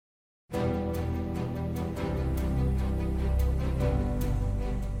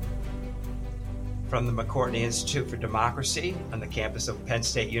From the McCourtney Institute for Democracy on the campus of Penn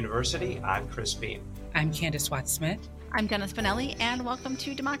State University, I'm Chris Beam. I'm Candace Watts-Smith. I'm Jenna Spinelli, and welcome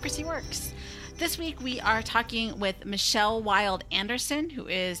to Democracy Works. This week we are talking with Michelle Wild Anderson, who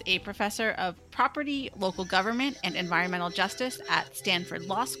is a professor of property, local government, and environmental justice at Stanford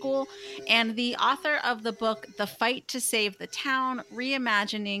Law School, and the author of the book, The Fight to Save the Town,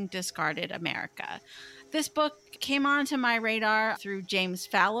 Reimagining Discarded America. This book came onto my radar through James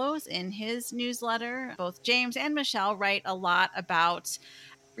Fallows in his newsletter. Both James and Michelle write a lot about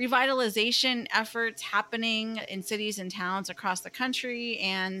revitalization efforts happening in cities and towns across the country.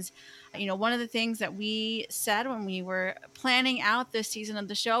 And, one of the things that we said when we were planning out this season of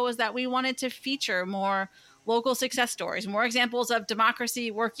the show was that we wanted to feature more local success stories, more examples of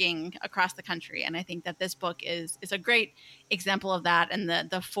democracy working across the country. And I think that this book is a great example of that, and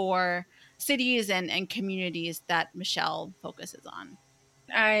the four cities and communities that Michelle focuses on.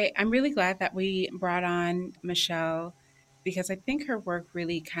 I'm really glad that we brought on Michelle, because I think her work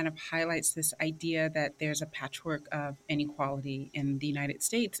really kind of highlights this idea that there's a patchwork of inequality in the United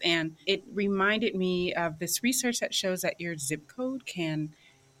States. And it reminded me of this research that shows that your zip code can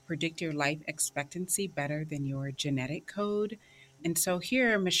predict your life expectancy better than your genetic code. And so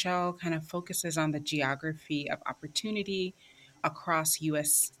here, Michelle kind of focuses on the geography of opportunity across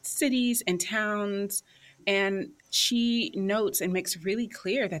U.S. cities and towns. And she notes and makes really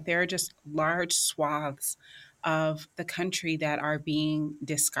clear that there are just large swaths of the country that are being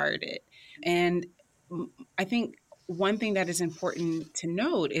discarded. And I think one thing that is important to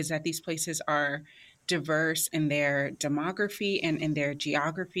note is that these places are diverse in their demography and in their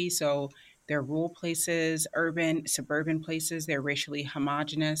geography. So they're rural places, urban, suburban places, they're racially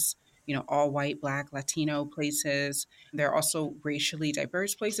homogenous, all white, Black, Latino places. They're also racially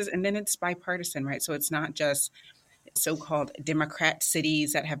diverse places. And then it's bipartisan, right? So it's not just so-called Democrat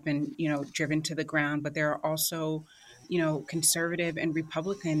cities that have been, driven to the ground, but there are also, conservative and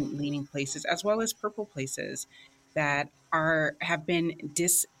Republican leaning places, as well as purple places that have been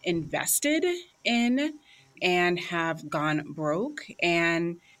disinvested in and have gone broke,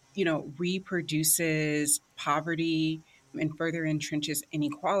 and, reproduces poverty and further entrenches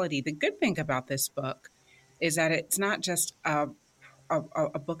inequality. The good thing about this book is that it's not just a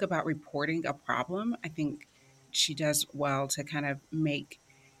book about reporting a problem. I think she does well to kind of make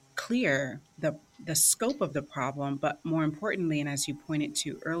clear the scope of the problem, but more importantly, and as you pointed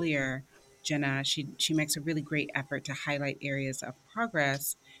to earlier, Jenna, she makes a really great effort to highlight areas of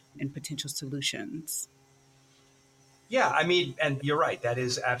progress and potential solutions. Yeah, and you're right. That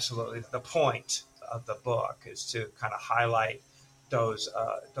is absolutely the point of the book, is to kind of highlight those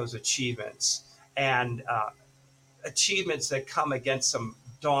achievements and achievements that come against some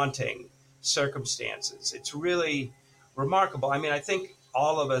daunting circumstances. It's really remarkable. I think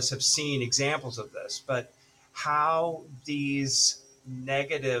all of us have seen examples of this, but how these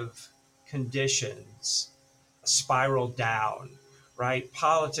negative conditions spiral down, right?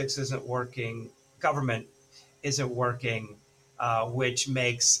 Politics isn't working, government isn't working, which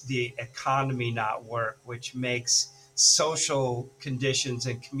makes the economy not work, which makes social conditions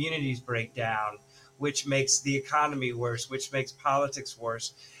and communities break down, which makes the economy worse, which makes politics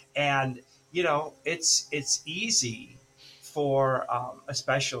worse. And, it's easy for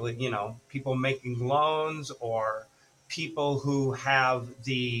especially, people making loans or people who have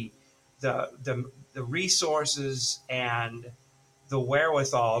the resources and the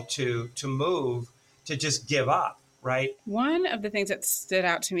wherewithal to move, to just give up, right? One of the things that stood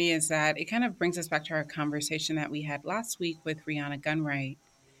out to me is that it kind of brings us back to our conversation that we had last week with Rihanna Gunright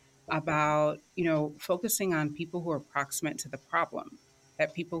about, focusing on people who are proximate to the problem,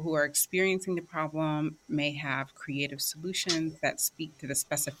 that people who are experiencing the problem may have creative solutions that speak to the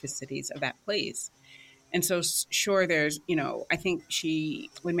specificities of that place. And so, sure, there's, I think she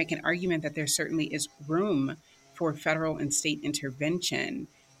would make an argument that there certainly is room for federal and state intervention.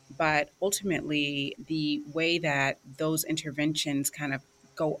 But ultimately, the way that those interventions kind of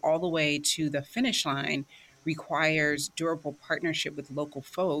go all the way to the finish line requires durable partnership with local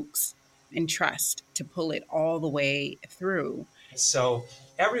folks and trust to pull it all the way through. So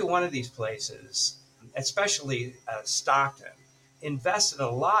every one of these places, especially Stockton, invested a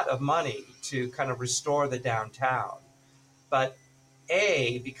lot of money to kind of restore the downtown. But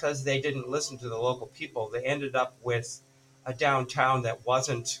because they didn't listen to the local people, they ended up with a downtown that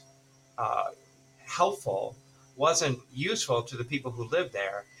wasn't helpful, wasn't useful to the people who lived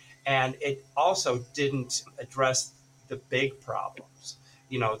there. And it also didn't address the big problems,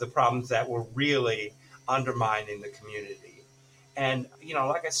 the problems that were really undermining the community. And,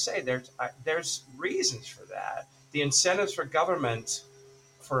 like I say, there's reasons for that. The incentives for government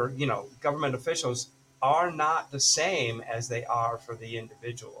for, government officials are not the same as they are for the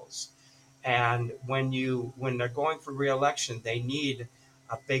individuals. And when they're going for reelection, they need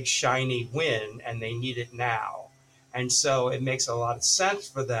a big shiny win, and they need it now. And so it makes a lot of sense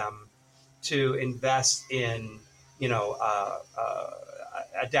for them to invest in,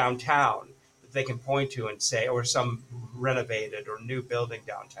 a downtown that they can point to and say, or some renovated or new building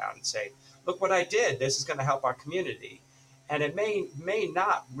downtown, and say, look what I did. This is going to help our community. And it may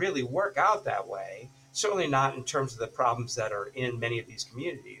not really work out that way, certainly not in terms of the problems that are in many of these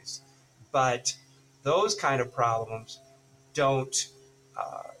communities. But those kind of problems don't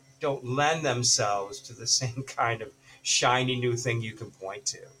lend themselves to the same kind of shiny new thing you can point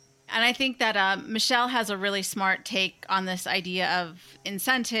to. And I think that Michelle has a really smart take on this idea of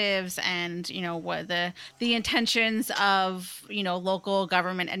incentives and, what the intentions of, local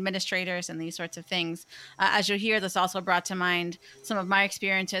government administrators and these sorts of things. As you'll hear, this also brought to mind some of my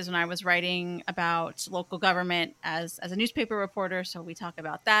experiences when I was writing about local government as a newspaper reporter. So we talk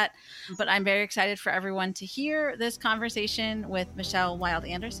about that. But I'm very excited for everyone to hear this conversation with Michelle Wild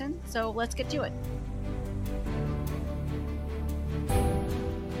Anderson. So let's get to it.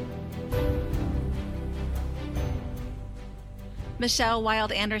 Michelle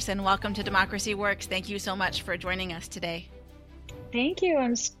Wild Anderson, welcome to Democracy Works. Thank you so much for joining us today. Thank you.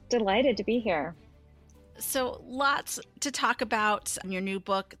 I'm delighted to be here. So lots to talk about in your new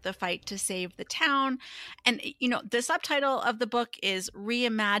book, The Fight to Save the Town. And, the subtitle of the book is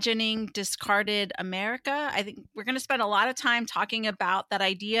Reimagining Discarded America. I think we're going to spend a lot of time talking about that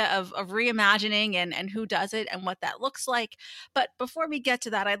idea of reimagining and who does it and what that looks like. But before we get to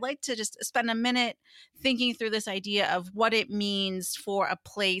that, I'd like to just spend a minute thinking through this idea of what it means for a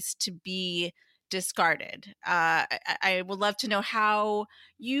place to be discarded. I would love to know how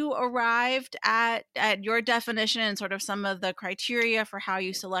you arrived at your definition and sort of some of the criteria for how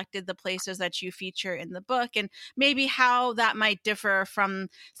you selected the places that you feature in the book, and maybe how that might differ from,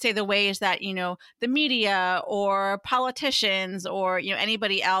 say, the ways that, the media or politicians or,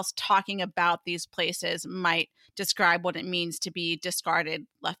 anybody else talking about these places might describe what it means to be discarded,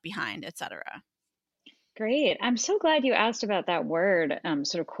 left behind, etc. Great. I'm so glad you asked about that word,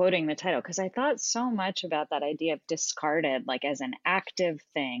 sort of quoting the title, because I thought so much about that idea of discarded, like as an active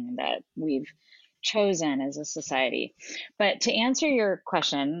thing that we've chosen as a society. But to answer your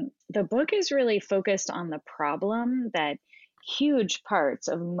question, the book is really focused on the problem that huge parts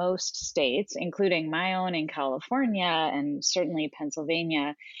of most states, including my own in California and certainly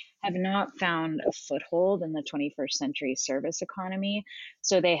Pennsylvania, have not found a foothold in the 21st century service economy.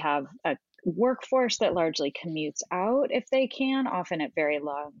 So they have a workforce that largely commutes out if they can, often at very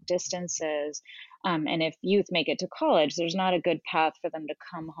long distances. And if youth make it to college, there's not a good path for them to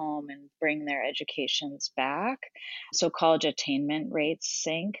come home and bring their educations back. So college attainment rates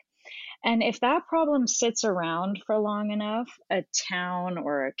sink. And if that problem sits around for long enough, a town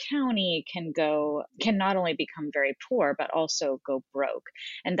or a county can not only become very poor, but also go broke.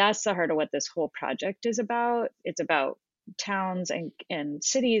 And that's the heart of what this whole project is about. It's about towns and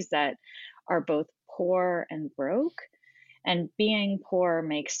cities that are both poor and broke. And being poor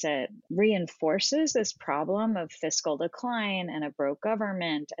reinforces this problem of fiscal decline and a broke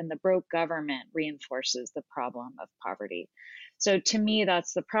government, and the broke government reinforces the problem of poverty. So to me,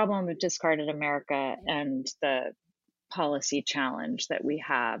 that's the problem of discarded America and the policy challenge that we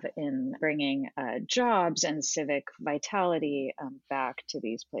have in bringing jobs and civic vitality back to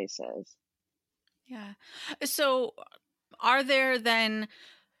these places. Yeah. So are there then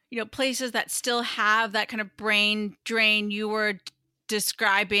places that still have that kind of brain drain you were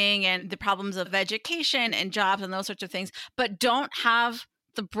describing and the problems of education and jobs and those sorts of things, but don't have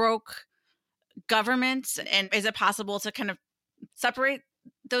the broke governments? And is it possible to kind of separate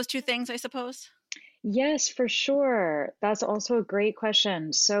those two things, I suppose? Yes, for sure. That's also a great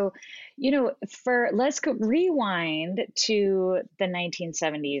question. So, let's rewind to the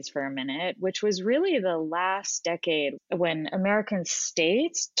 1970s for a minute, which was really the last decade when American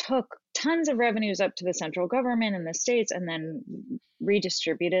states took tons of revenues up to the central government in the states and then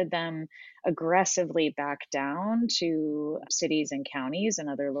redistributed them aggressively back down to cities and counties and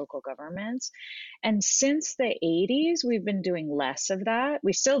other local governments. And since the 80s, we've been doing less of that.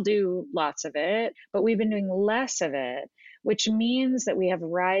 We still do lots of it, but we've been doing less of it, which means that we have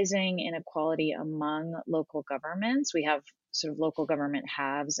rising inequality among local governments. We have sort of local government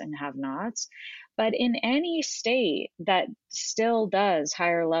haves and have-nots. But in any state that still does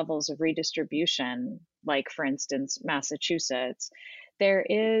higher levels of redistribution, like, for instance, Massachusetts, there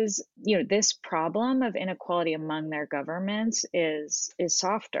is, this problem of inequality among their governments is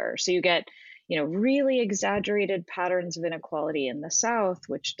softer. So you get, really exaggerated patterns of inequality in the South,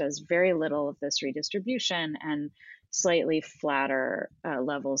 which does very little of this redistribution, and slightly flatter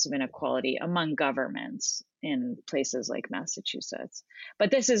levels of inequality among governments in places like Massachusetts.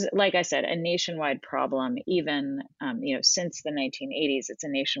 But this is, like I said, a nationwide problem. Even since the 1980s, it's a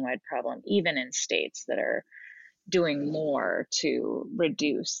nationwide problem, even in states that are doing more to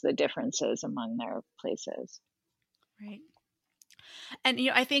reduce the differences among their places. Right. And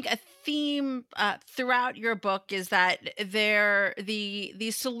I think a theme throughout your book is that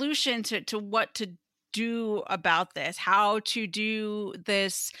the solution to what to do about this, how to do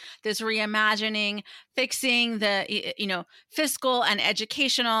this reimagining, fixing the fiscal and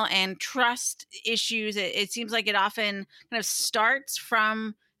educational and trust issues. It seems like it often kind of starts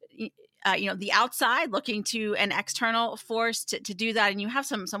from the outside, looking to an external force to do that. And you have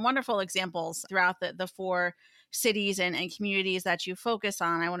some wonderful examples throughout the four cities and communities that you focus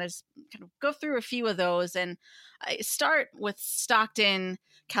on. I want to kind of go through a few of those, and I start with Stockton,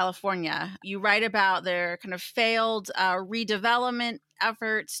 California. You write about their kind of failed redevelopment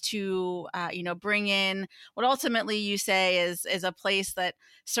efforts to bring in what ultimately you say is a place that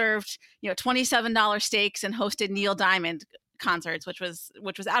served $27 steaks and hosted Neil Diamond concerts, which was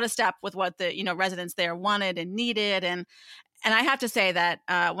out of step with what the residents there wanted and needed. And I have to say that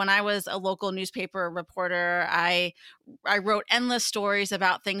when I was a local newspaper reporter, I wrote endless stories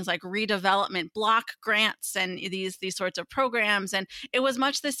about things like redevelopment block grants and these sorts of programs. And it was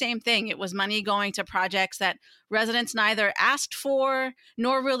much the same thing. It was money going to projects that residents neither asked for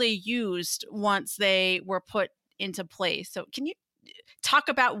nor really used once they were put into place. So can you talk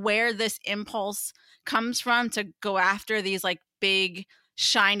about where this impulse comes from to go after these like big,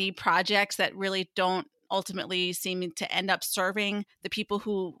 shiny projects that really don't ultimately seem to end up serving the people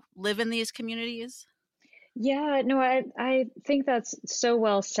who live in these communities? Yeah, no, I think that's so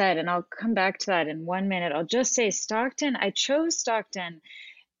well said, and I'll come back to that in 1 minute. I'll just say Stockton, I chose Stockton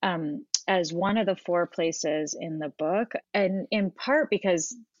as one of the four places in the book, and in part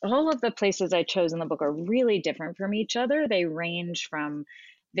because all of the places I chose in the book are really different from each other. They range from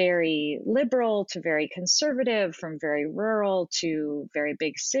very liberal to very conservative, from very rural to very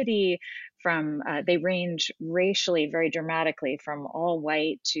big city, they range racially very dramatically from all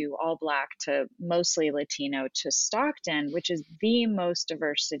white to all black to mostly Latino to Stockton, which is the most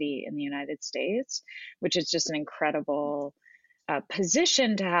diverse city in the United States, which is just an incredible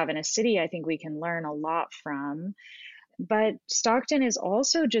position to have in a city I think we can learn a lot from. But Stockton is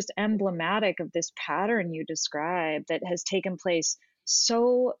also just emblematic of this pattern you described that has taken place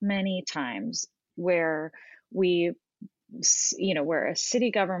so many times, where where a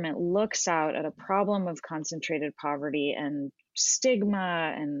city government looks out at a problem of concentrated poverty and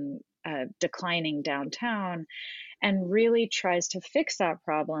stigma and declining downtown and really tries to fix that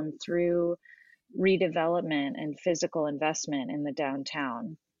problem through redevelopment and physical investment in the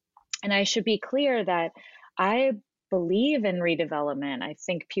downtown. And I should be clear that I believe in redevelopment. I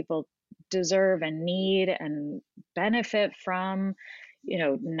think people deserve and need and benefit from,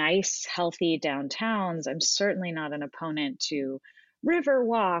 nice, healthy downtowns. I'm certainly not an opponent to river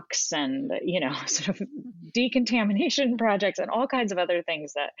walks and, sort of decontamination projects and all kinds of other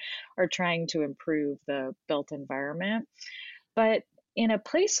things that are trying to improve the built environment. But in a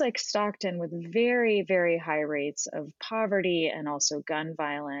place like Stockton with very, very high rates of poverty and also gun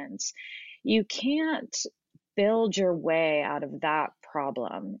violence, you can't build your way out of that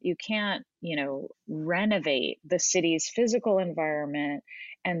problem. You can't, renovate the city's physical environment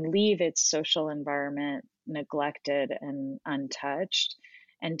and leave its social environment neglected and untouched.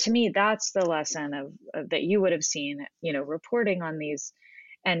 And to me, that's the lesson of that you would have seen, reporting on these.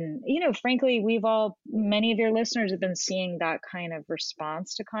 And, frankly, many of your listeners have been seeing that kind of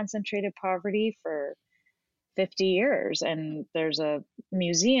response to concentrated poverty for 50 years. And there's a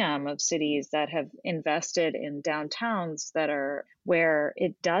museum of cities that have invested in downtowns that are where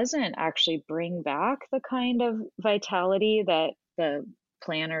it doesn't actually bring back the kind of vitality that the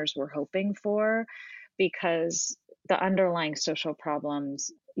planners were hoping for, because the underlying social problems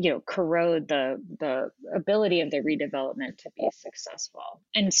corrode the ability of the redevelopment to be successful.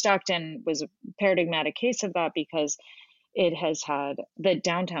 And Stockton was a paradigmatic case of that, because it has had, the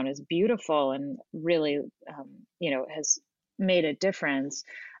downtown is beautiful and really has made a difference,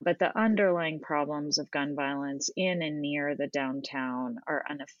 but the underlying problems of gun violence in and near the downtown are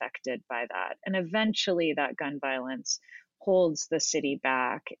unaffected by that, and eventually that gun violence holds the city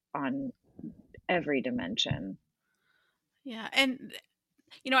back on every dimension. Yeah. And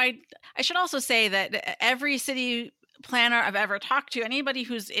I should also say that every city planner I've ever talked to, anybody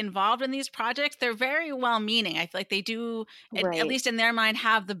who's involved in these projects, they're very well-meaning. I feel like they do, at Right. least in their mind,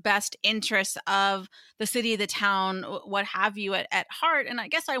 have the best interests of the city, the town, what have you, at heart. And I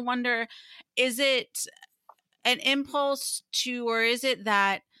guess I wonder, is it an impulse to, or is it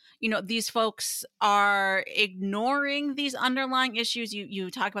that, these folks are ignoring these underlying issues? You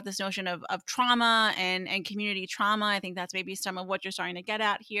talk about this notion of trauma and community trauma. I think that's maybe some of what you're starting to get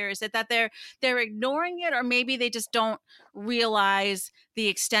at here. Is it that they're ignoring it, or maybe they just don't realize the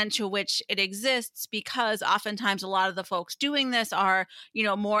extent to which it exists, because oftentimes a lot of the folks doing this are,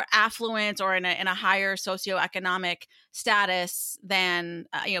 more affluent or in a higher socioeconomic status than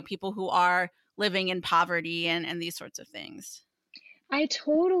people who are living in poverty and these sorts of things. I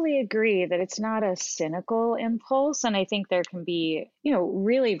totally agree that it's not a cynical impulse. And I think there can be,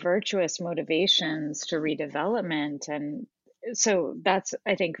 really virtuous motivations to redevelopment. And so that's,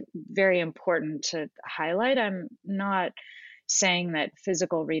 I think, very important to highlight. I'm not saying that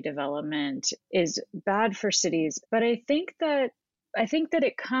physical redevelopment is bad for cities, but I think that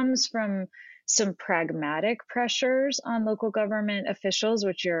it comes from some pragmatic pressures on local government officials,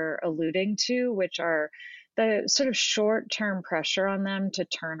 which you're alluding to, which are the sort of short-term pressure on them to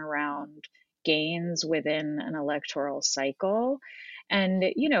turn around gains within an electoral cycle. And,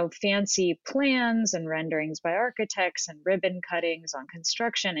 fancy plans and renderings by architects and ribbon cuttings on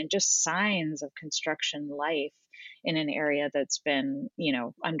construction and just signs of construction life in an area that's been,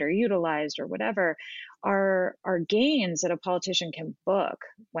 underutilized or whatever are gains that a politician can book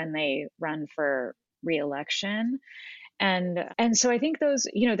when they run for reelection. And so I think those,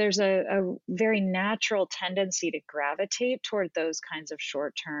 there's a very natural tendency to gravitate toward those kinds of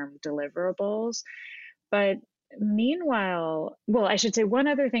short-term deliverables. But meanwhile, well, I should say one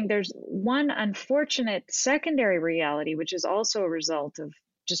other thing, there's one unfortunate secondary reality, which is also a result of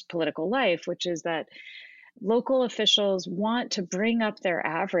just political life, which is that local officials want to bring up their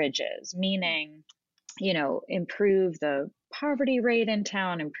averages, meaning, improve the poverty rate in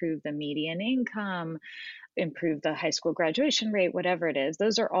town, improve the median income, improve the high school graduation rate, whatever it is.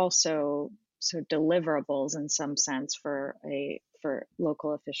 Those are also so deliverables in some sense for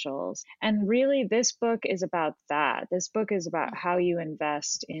local officials. And really, this book is about that. This book is about how you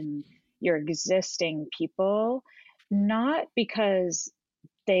invest in your existing people, not because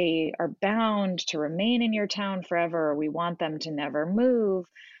they are bound to remain in your town forever, or we want them to never move.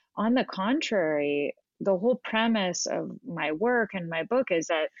 On the contrary, the whole premise of my work and my book is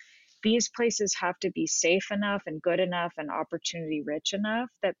that these places have to be safe enough and good enough and opportunity rich enough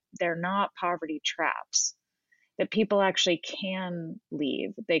that they're not poverty traps, that people actually can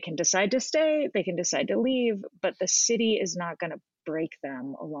leave. They can decide to stay, they can decide to leave, but the city is not going to break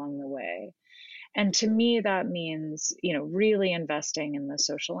them along the way. And to me, that means, really investing in the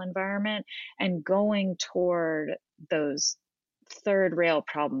social environment and going toward those third rail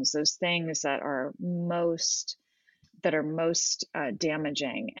problems, those things that are most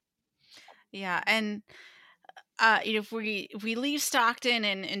damaging. Yeah, and if we leave Stockton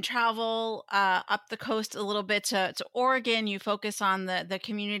and travel up the coast a little bit to Oregon, you focus on the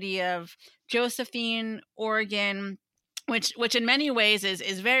community of Josephine, Oregon, which in many ways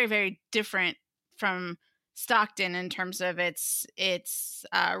is very, very different from Stockton in terms of its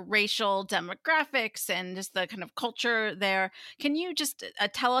racial demographics and just the kind of culture there. Can you just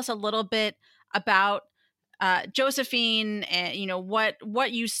tell us a little bit about Josephine, and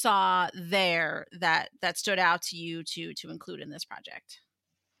what you saw there that stood out to you to include in this project?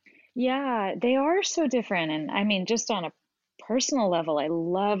 Yeah, they are so different. And I mean, just on a personal level, I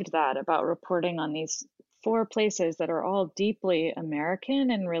loved that about reporting on these four places that are all deeply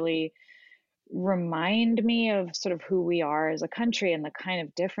American and really remind me of sort of who we are as a country and the kind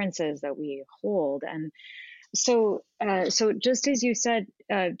of differences that we hold. And so just as you said,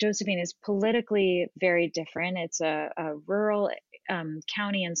 Josephine is politically very different. It's a rural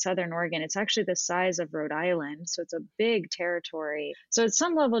county in Southern Oregon. It's actually the size of Rhode Island, so it's a big territory. So at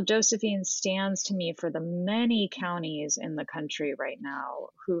some level, Josephine stands to me for the many counties in the country right now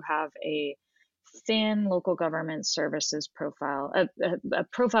who have a thin local government services profile, a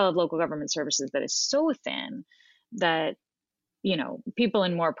profile of local government services that is so thin that, people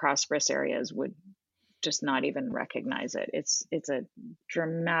in more prosperous areas would just not even recognize it. It's a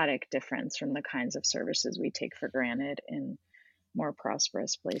dramatic difference from the kinds of services we take for granted in more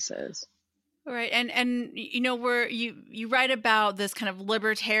prosperous places. Right, and you write about this kind of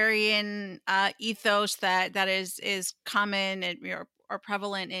libertarian ethos that is common and or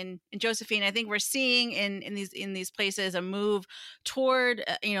prevalent in Josephine. I think we're seeing in these places a move toward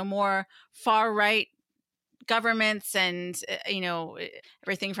more far right governments and,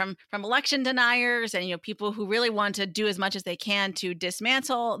 everything from election deniers and, people who really want to do as much as they can to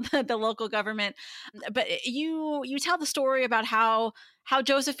dismantle the local government. But you tell the story about how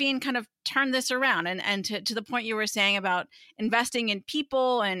Josephine kind of turned this around, and to the point you were saying about investing in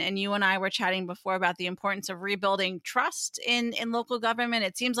people, and you and I were chatting before about the importance of rebuilding trust in local government.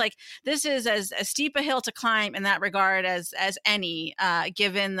 It seems like this is as steep a hill to climb in that regard as any,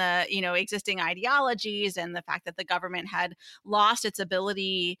 given the existing ideologies and the fact that the government had lost its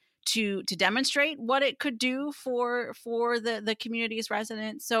ability to demonstrate what it could do for the community's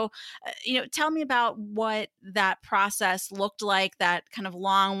residents. So, tell me about what that process looked like, that kind of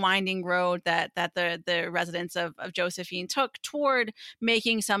long winding road that the residents of Josephine took toward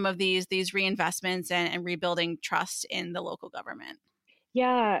making some of these reinvestments and rebuilding trust in the local government.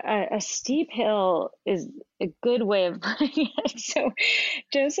 Yeah, a steep hill is a good way of putting it. So,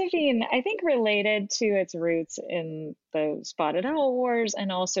 Josephine, I think, related to its roots in the Spotted Owl Wars and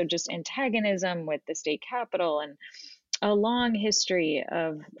also just antagonism with the state capitol and a long history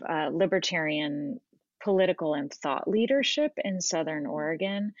of libertarian political and thought leadership in Southern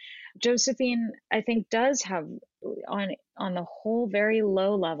Oregon. Josephine, I think, does have on the whole very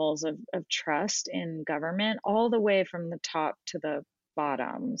low levels of trust in government, all the way from the top to the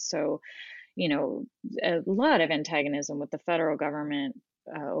bottom. So, a lot of antagonism with the federal government,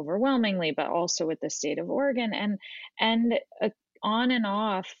 overwhelmingly, but also with the state of Oregon, and on and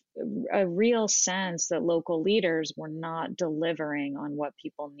off, a real sense that local leaders were not delivering on what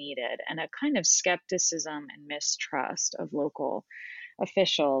people needed, and a kind of skepticism and mistrust of local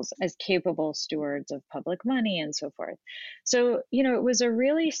officials as capable stewards of public money and so forth. So, it was a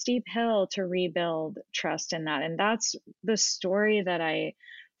really steep hill to rebuild trust in that. And that's the story that I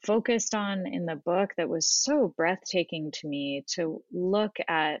focused on in the book, that was so breathtaking to me, to look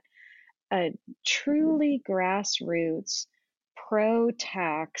at a truly grassroots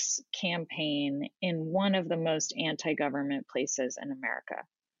pro-tax campaign in one of the most anti-government places in America.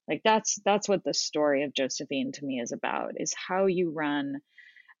 Like that's what the story of Josephine to me is about, is how you run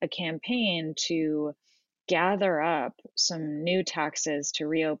a campaign to gather up some new taxes to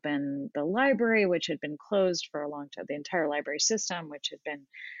reopen the library, which had been closed for a long time, the entire library system, which had been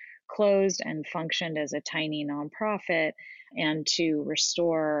closed and functioned as a tiny nonprofit, and to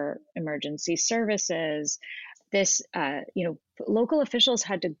restore emergency services. This, local officials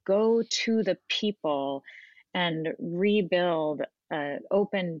had to go to the people and rebuild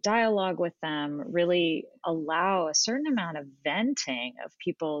open dialogue with them, really allow a certain amount of venting of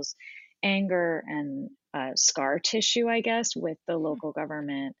people's anger and scar tissue, I guess, with the local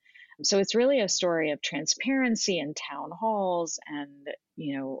government. So it's really a story of transparency in town halls and,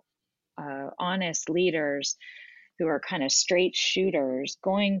 honest leaders who are kind of straight shooters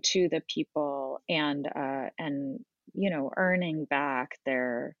going to the people and earning back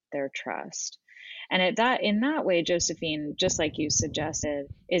their trust. And in that way, Josephine, just like you suggested,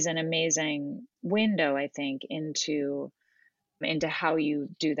 is an amazing window, I think, into how you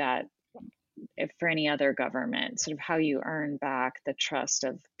do that for any other government, sort of how you earn back the trust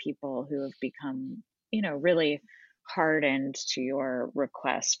of people who have become, really hardened to your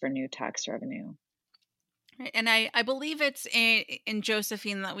requests for new tax revenue. And I believe it's in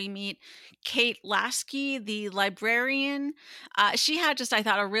Josephine that we meet Kate Lasky, the librarian. She had just, I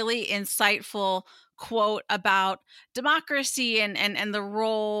thought, a really insightful quote about democracy and the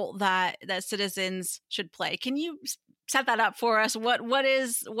role that citizens should play. Can you set that up for us? What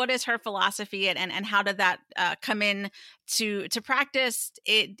is her philosophy, and how did that come in to practice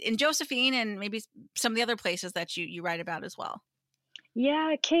it in Josephine and maybe some of the other places that you write about as well?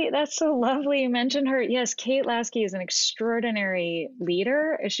 Yeah, Kate, that's so lovely. You mentioned her. Yes, Kate Lasky is an extraordinary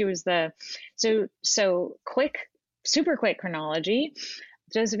leader. She was super quick chronology.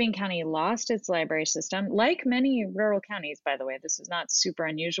 Josephine County lost its library system, like many rural counties, by the way. This is not super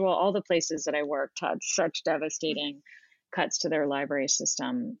unusual. All the places that I worked had such devastating cuts to their library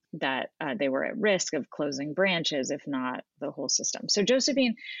system that they were at risk of closing branches, if not the whole system. So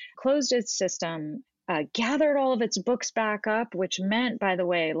Josephine closed its system, gathered all of its books back up, which meant, by the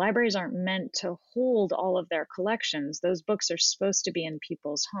way, libraries aren't meant to hold all of their collections. Those books are supposed to be in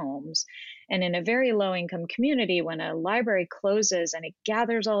people's homes. And in a very low-income community, when a library closes and it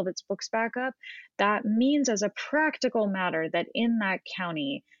gathers all of its books back up, that means, as a practical matter, that in that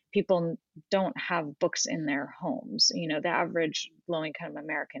county, people don't have books in their homes. The average low-income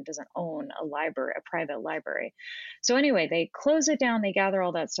American doesn't own a library, a private library. So anyway, they close it down, they gather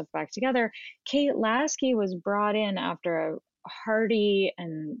all that stuff back together. Kate Lasky was brought in after hardy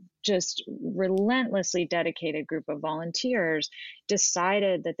and just relentlessly dedicated group of volunteers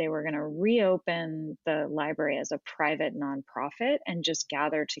decided that they were going to reopen the library as a private nonprofit and just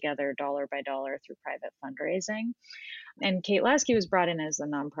gather together dollar by dollar through private fundraising. And Kate Lasky was brought in as the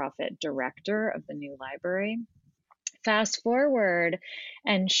nonprofit director of the new library. Fast forward,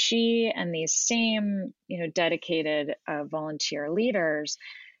 and she and these same, dedicated volunteer leaders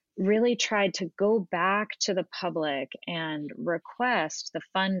really tried to go back to the public and request the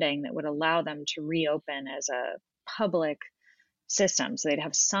funding that would allow them to reopen as a public system, so they'd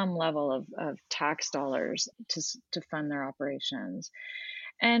have some level of tax dollars to fund their operations.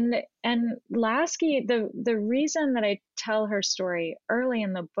 And Lasky, the reason that I tell her story early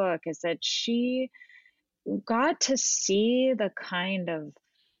in the book is that she got to see the kind of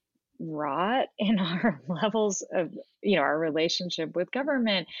rot in our levels of, our relationship with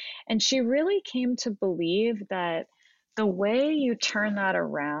government. And she really came to believe that the way you turn that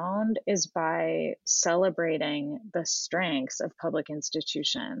around is by celebrating the strengths of public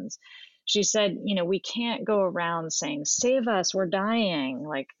institutions. She said, we can't go around saying, save us, we're dying.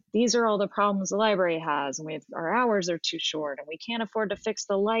 Like, these are all the problems the library has, and our hours are too short, and we can't afford to fix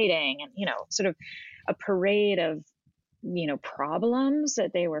the lighting, and, sort of a parade of, problems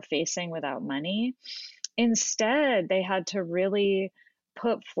that they were facing without money. Instead, they had to really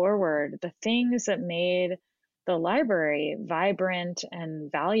put forward the things that made the library vibrant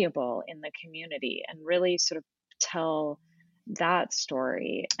and valuable in the community, and really sort of tell that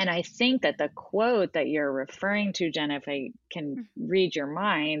story. And I think that the quote that you're referring to, Jen, if I can read your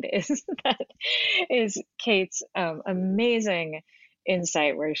mind, is Kate's amazing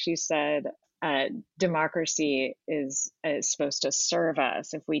insight, where she said, democracy is supposed to serve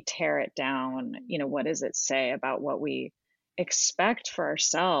us. If we tear it down, what does it say about what we expect for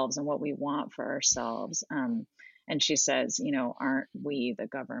ourselves and what we want for ourselves? And she says, aren't we the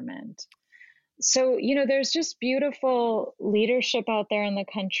government? So, there's just beautiful leadership out there in the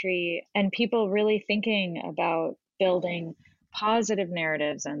country, and people really thinking about building positive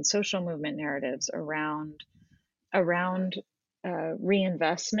narratives and social movement narratives around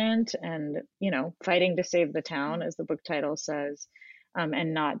reinvestment and, fighting to save the town, as the book title says,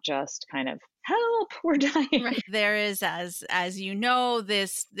 and not just kind of, help, we're dying. Right. There is, as you know,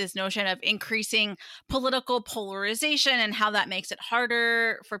 this notion of increasing political polarization and how that makes it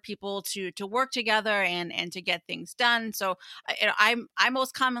harder for people to work together and to get things done. So I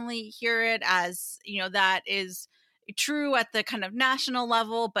most commonly hear it as, that is true at the kind of national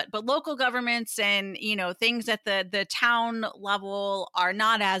level, but local governments and, things at the town level are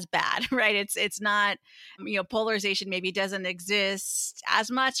not as bad, right? It's not, polarization maybe doesn't exist as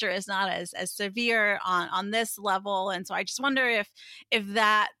much, or is not as severe on this level. And so I just wonder if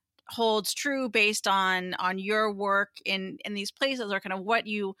that holds true based on your work in these places, or kind of what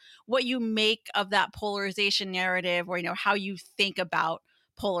you make of that polarization narrative, or, how you think about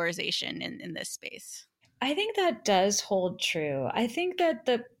polarization in this space. I think that does hold true. I think that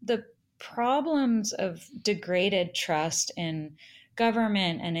the problems of degraded trust in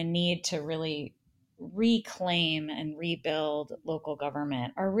government and a need to really reclaim and rebuild local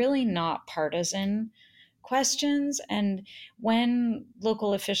government are really not partisan questions. And when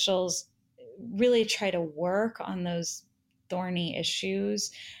local officials really try to work on those thorny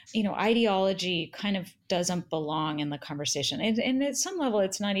issues, ideology kind of doesn't belong in the conversation. And at some level,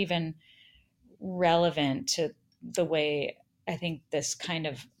 it's not even relevant to the way I think this kind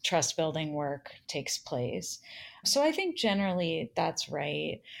of trust building work takes place. So I think generally that's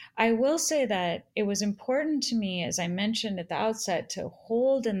right. I will say that it was important to me, as I mentioned at the outset, to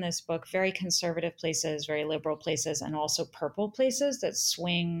hold in this book very conservative places, very liberal places, and also purple places that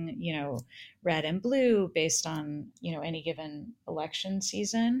swing, red and blue based on, any given election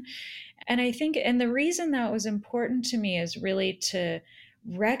season. And I think, and the reason that was important to me is really to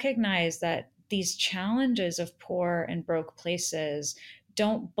recognize that these challenges of poor and broke places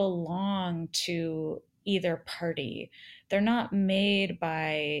don't belong to either party. They're not made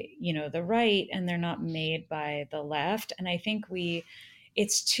by, the right, and they're not made by the left. And I think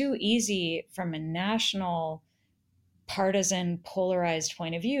it's too easy from a national partisan polarized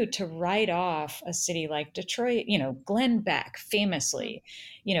point of view to write off a city like Detroit. Glenn Beck famously,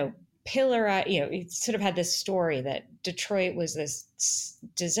 he sort of had this story that Detroit was this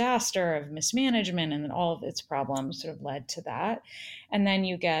disaster of mismanagement, and then all of its problems sort of led to that. And then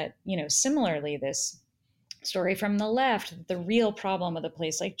you get, similarly, this story from the left. The real problem with a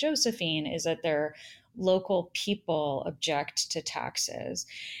place like Josephine is that their local people object to taxes.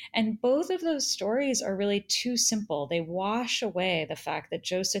 And both of those stories are really too simple. They wash away the fact that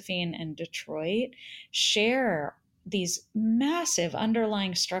Josephine and Detroit share these massive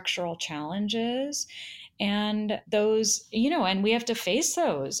underlying structural challenges. And those, and we have to face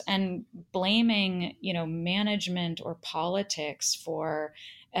those, and blaming, management or politics for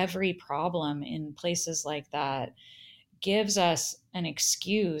every problem in places like that gives us an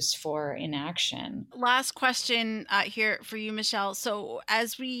excuse for inaction. Last question here for you, Michelle. So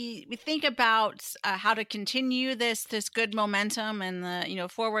as we think about how to continue this good momentum and the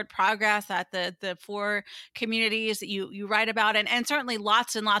forward progress at the 4 communities that you write about, and certainly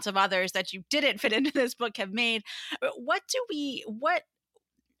lots and lots of others that you didn't fit into this book have made,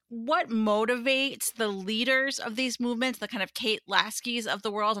 what motivates the leaders of these movements, the kind of Kate Lasky's of the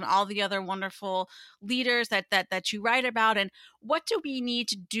world and all the other wonderful leaders that you write about? And what do we need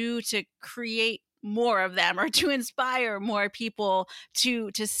to do to create more of them, or to inspire more people to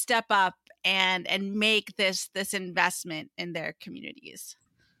step up and make this investment in their communities?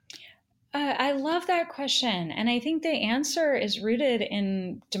 I love that question. And I think the answer is rooted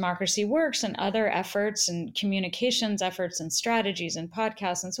in Democracy Works and other efforts and communications efforts and strategies and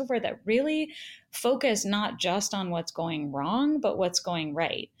podcasts and so forth that really focus not just on what's going wrong, but what's going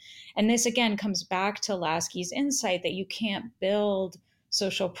right. And this, again, comes back to Lasky's insight that you can't build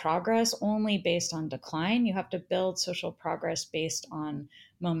social progress only based on decline. You have to build social progress based on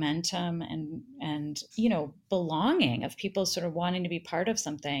momentum and belonging, of people sort of wanting to be part of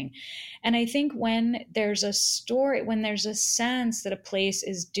something. And I think when there's a story, when there's a sense that a place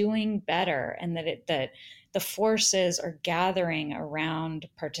is doing better, and that the forces are gathering around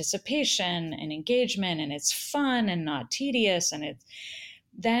participation and engagement, and it's fun and not tedious, and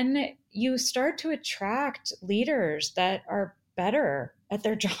then you start to attract leaders that are better at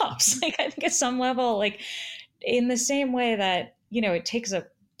their jobs. Like, I think at some level, like in the same way that, it takes a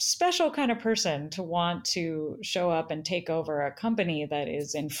special kind of person to want to show up and take over a company that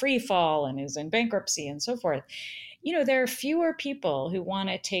is in free fall and is in bankruptcy and so forth. There are fewer people who want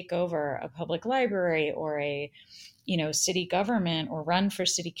to take over a public library or a, city government, or run for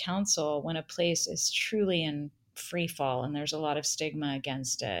city council when a place is truly in free fall and there's a lot of stigma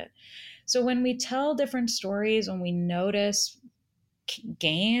against it. So when we tell different stories, when we notice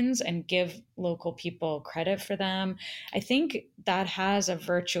gains and give local people credit for them, I think that has a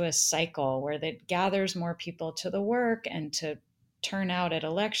virtuous cycle where that gathers more people to the work and to turn out at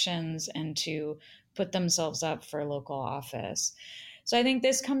elections and to put themselves up for local office. So I think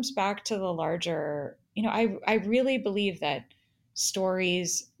this comes back to the larger, I really believe that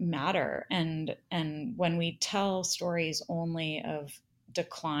stories matter. And when we tell stories only of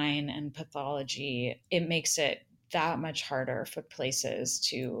decline and pathology, it makes it that much harder for places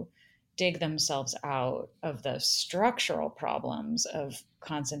to dig themselves out of the structural problems of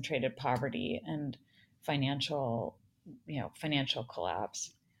concentrated poverty and financial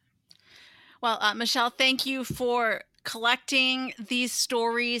collapse. Well, Michelle, thank you for collecting these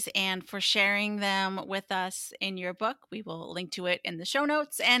stories and for sharing them with us in your book. We will link to it in the show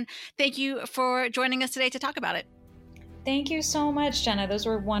notes. And thank you for joining us today to talk about it. Thank you so much, Jenna. Those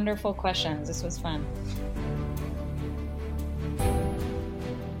were wonderful questions. This was fun.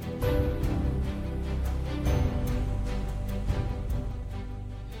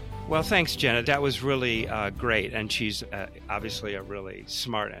 Well, thanks, Jenna. That was really great. And she's obviously a really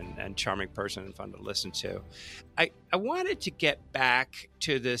smart and charming person and fun to listen to. I wanted to get back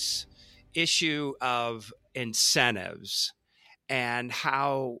to this issue of incentives and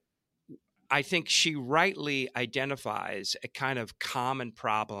how I think she rightly identifies a kind of common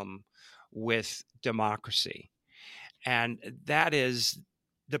problem with democracy. And that is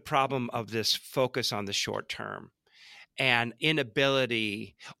the problem of this focus on the short term and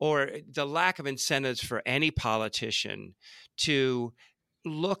inability, or the lack of incentives for any politician to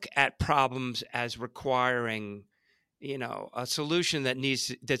look at problems as requiring, a solution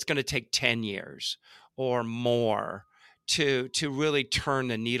that's going to take 10 years or more to really turn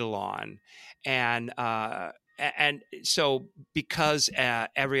the needle on. And so because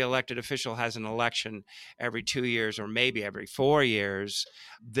every elected official has an election every 2 years or maybe every 4 years,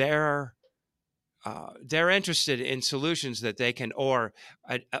 they're interested in solutions that they can, or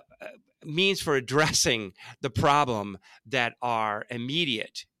means for addressing the problem that are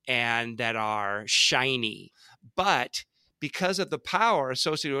immediate and that are shiny. But because of the power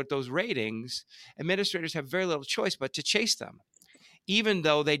associated with those ratings, administrators have very little choice but to chase them, even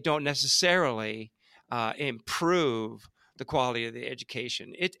though they don't necessarily improve the quality of the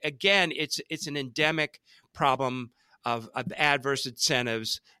education. It's an endemic problem of adverse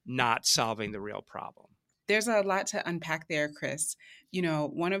incentives not solving the real problem. There's a lot to unpack there, Chris.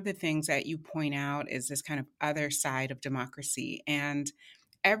 One of the things that you point out is this kind of other side of democracy. And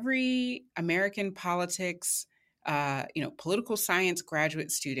every American politics political science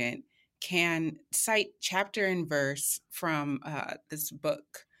graduate student can cite chapter and verse from this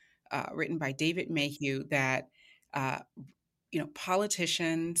book written by David Mayhew that uh,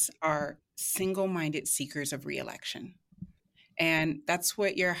 politicians are single-minded seekers of reelection. And that's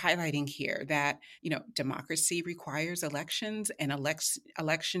what you're highlighting here, that, democracy requires elections, and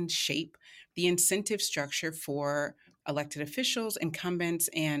elections shape the incentive structure for elected officials, incumbents,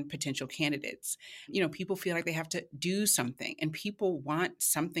 and potential candidates. People feel like they have to do something, and people want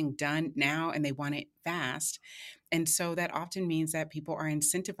something done now, and they want it fast. And so that often means that people are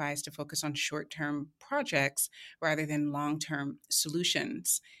incentivized to focus on short-term projects rather than long-term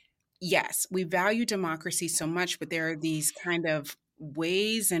solutions. Yes, we value democracy so much, but there are these kind of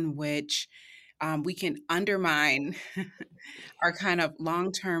ways in which we can undermine our kind of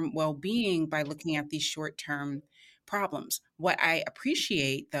long term well being by looking at these short term problems. What I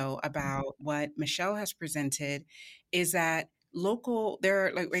appreciate, though, about what Michelle has presented is that there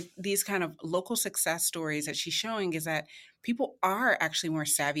are like these kind of local success stories that she's showing, is that people are actually more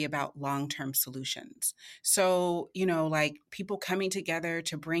savvy about long term solutions. So, like people coming together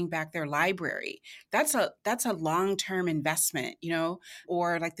to bring back their library, that's a long term investment,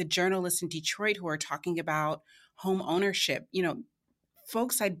 or like the journalists in Detroit who are talking about home ownership.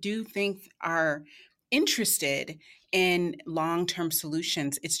 Folks I do think are interested in long term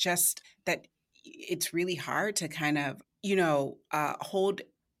solutions. It's just that it's really hard to kind of,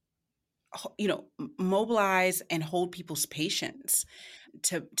 mobilize and hold people's patience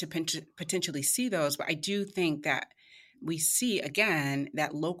to potentially see those. But I do think that we see again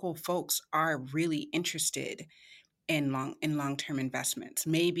that local folks are really interested in long-term investments.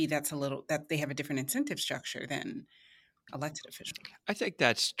 Maybe that's a little that they have a different incentive structure than elected officials. I think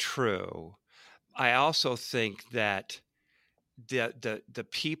that's true. I also think that the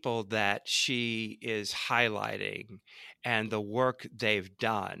people that she is highlighting and the work they've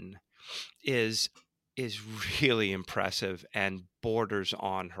done is really impressive and borders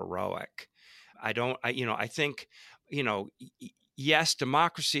on heroic. I think, yes,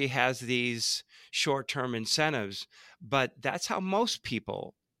 democracy has these short-term incentives, but that's how most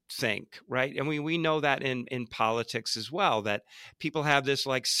people think, right? And we know that in politics as well, that people have this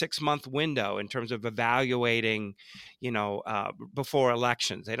like 6-month window in terms of evaluating, before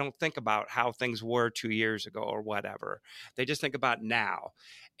elections. They don't think about how things were 2 years ago or whatever. They just think about now.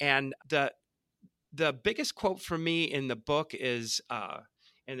 And the biggest quote for me in the book is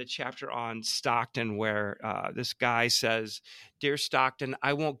in the chapter on Stockton, where this guy says, "Dear Stockton,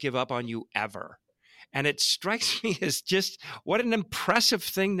 I won't give up on you ever." And it strikes me as just what an impressive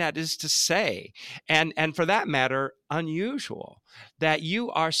thing that is to say. And for that matter, unusual, that you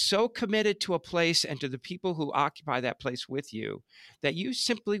are so committed to a place and to the people who occupy that place with you that you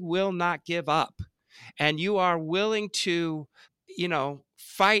simply will not give up. And you are willing to,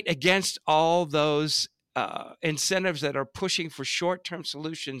 fight against all those incentives that are pushing for short-term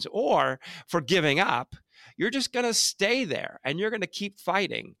solutions or for giving up. You're just going to stay there and you're going to keep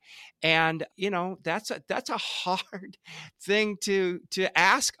fighting. And, that's a hard thing to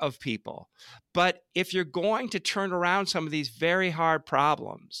ask of people. But if you're going to turn around some of these very hard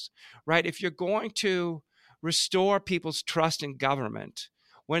problems, right? If you're going to restore people's trust in government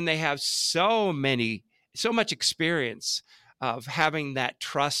when they have so much experience of having that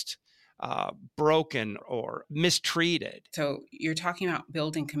trust broken or mistreated. So you're talking about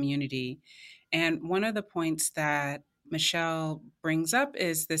building community. And one of the points that Michelle brings up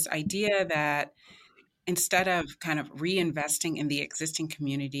is this idea that instead of kind of reinvesting in the existing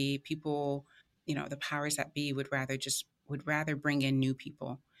community, people, the powers that be would rather bring in new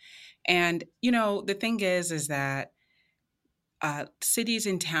people. And, the thing is that cities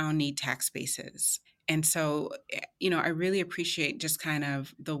in town need tax bases. And so, I really appreciate just kind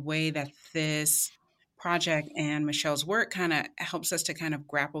of the way that this project and Michelle's work kind of helps us to kind of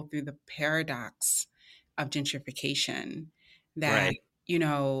grapple through the paradox of gentrification. That,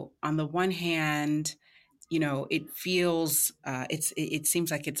 Right. On the one hand, it feels, it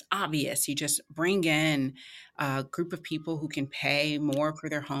seems like it's obvious. You just bring in a group of people who can pay more for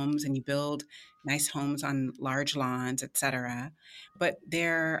their homes, and you build nice homes on large lawns, et cetera. But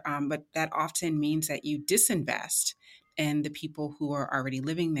that often means that you disinvest in the people who are already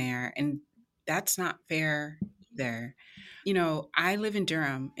living there, and that's not fair either. I live in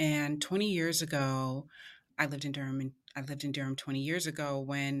Durham, and 20 years ago, I lived in Durham 20 years ago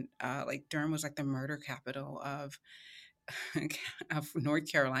when like Durham was like the murder capital of of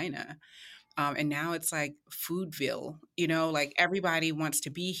North Carolina. And now it's like Foodville, you know, like everybody wants to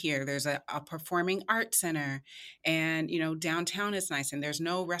be here. There's a performing arts center, and, you know, downtown is nice, and there's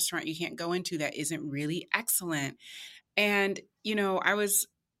no restaurant you can't go into that isn't really excellent. And, you know,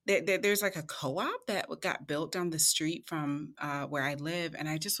 there's like a co-op that got built down the street from where I live. And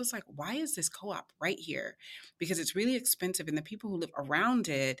I just was like, why is this co-op right here? Because it's really expensive, and the people who live around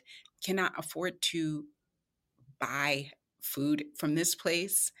it cannot afford to buy food from this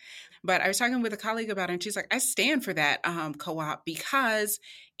place. But I was talking with a colleague about it, and she's like, I stand for that co-op because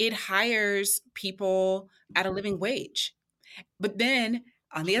it hires people at a living wage. But then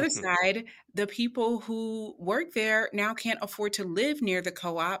on the other side, the people who work there now can't afford to live near the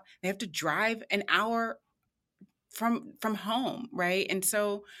co-op. They have to drive an hour from home, right? And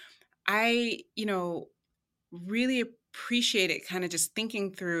so I, you know, really appreciate it, kind of just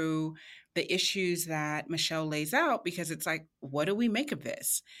thinking through the issues that Michelle lays out, because it's like, what do we make of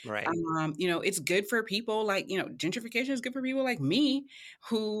this? Right. You know, it's good for people like, you know, gentrification is good for people like me,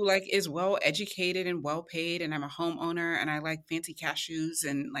 who like is well educated and well paid, and I'm a homeowner, and I like fancy cashews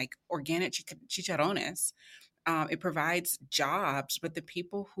and like organic chicharrones. It provides jobs, but the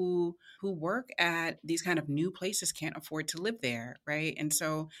people who work at these kind of new places can't afford to live there, right? And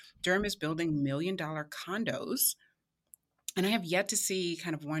so Durham is building $1 million condos, and I have yet to see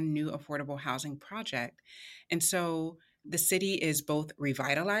kind of one new affordable housing project. And so the city is both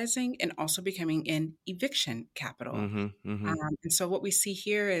revitalizing and also becoming an eviction capital. And so what we see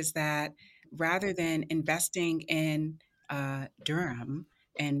here is that rather than investing in Durham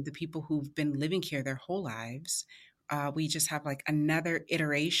and the people who've been living here their whole lives, we just have like another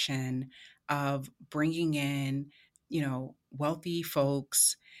iteration of bringing in, you know, wealthy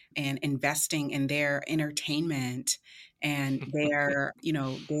folks and investing in their entertainment and their, you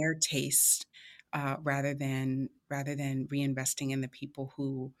know, their taste, rather than reinvesting in the people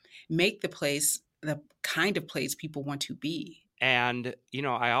who make the place the kind of place people want to be. And, you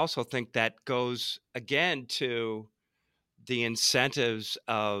know, I also think that goes again to the incentives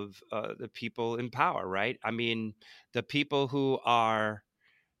of the people in power, right? I mean, the people who are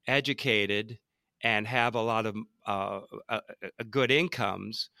educated and have a lot of good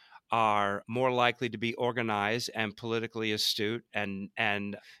incomes are more likely to be organized and politically astute and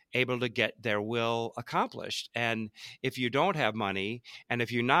able to get their will accomplished. And if you don't have money and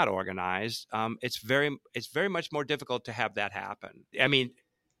if you're not organized, it's very much more difficult to have that happen. I mean,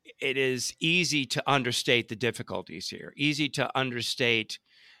 it is easy to understate the difficulties here, easy to understate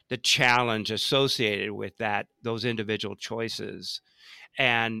the challenge associated with those individual choices.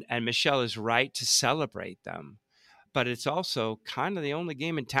 And Michelle is right to celebrate them. But it's also kind of the only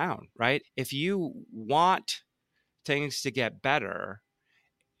game in town, right? If you want things to get better,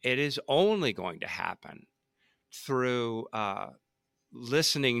 it is only going to happen through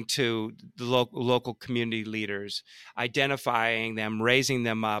listening to the local community leaders, identifying them, raising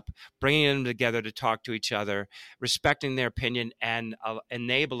them up, bringing them together to talk to each other, respecting their opinion, and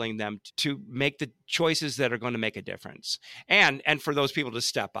enabling them to make the choices that are going to make a difference, and for those people to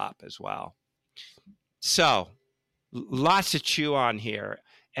step up as well. So lots to chew on here,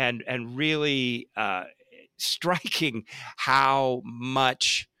 and really striking how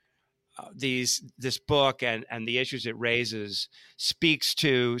much this book and the issues it raises speaks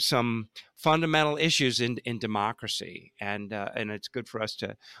to some fundamental issues in democracy, and it's good for us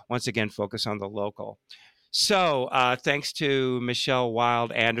to once again focus on the local. So thanks to Michelle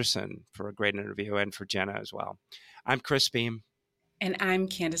Wild Anderson for a great interview, and for Jenna as well. I'm Chris Beam. And I'm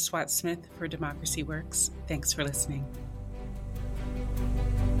Candace Watt-Smith for Democracy Works. Thanks for listening.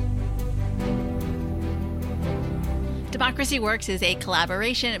 Democracy Works is a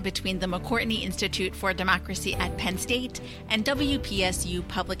collaboration between the McCourtney Institute for Democracy at Penn State and WPSU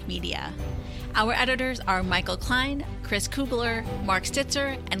Public Media. Our editors are Michael Klein, Chris Kugler, Mark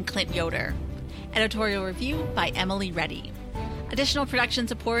Stitzer, and Clint Yoder. Editorial review by Emily Reddy. Additional production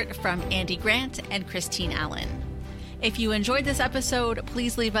support from Andy Grant and Christine Allen. If you enjoyed this episode,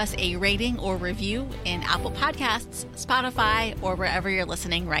 please leave us a rating or review in Apple Podcasts, Spotify, or wherever you're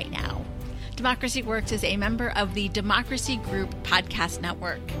listening right now. Democracy Works is a member of the Democracy Group Podcast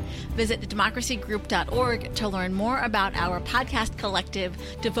Network. Visit democracygroup.org to learn more about our podcast collective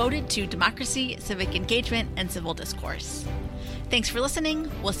devoted to democracy, civic engagement, and civil discourse. Thanks for listening.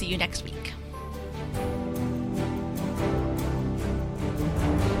 We'll see you next week.